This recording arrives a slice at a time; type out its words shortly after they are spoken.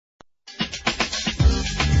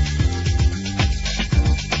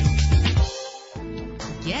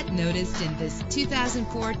noticed in this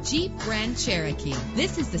 2004 Jeep Grand Cherokee.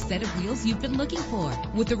 This is the set of wheels you've been looking for,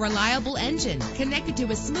 with a reliable engine connected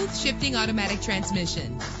to a smooth shifting automatic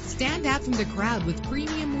transmission. Stand out from the crowd with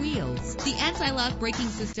premium wheels. The anti-lock braking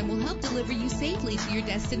system will help deliver you safely to your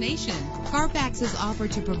destination. Carfax is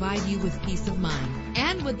offered to provide you with peace of mind.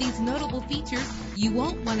 And with these notable features, you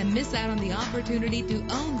won't want to miss out on the opportunity to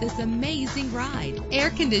own this amazing ride.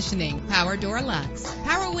 Air conditioning, power door locks,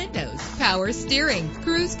 power windows, power steering,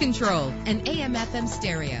 cruise control, an AM/FM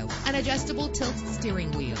stereo, an adjustable tilt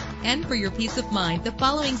steering wheel. And for your peace of mind, the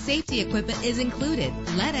following safety equipment is included.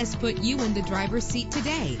 Let us put you in the driver's seat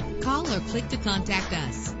today. Call or click to contact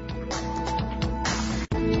us.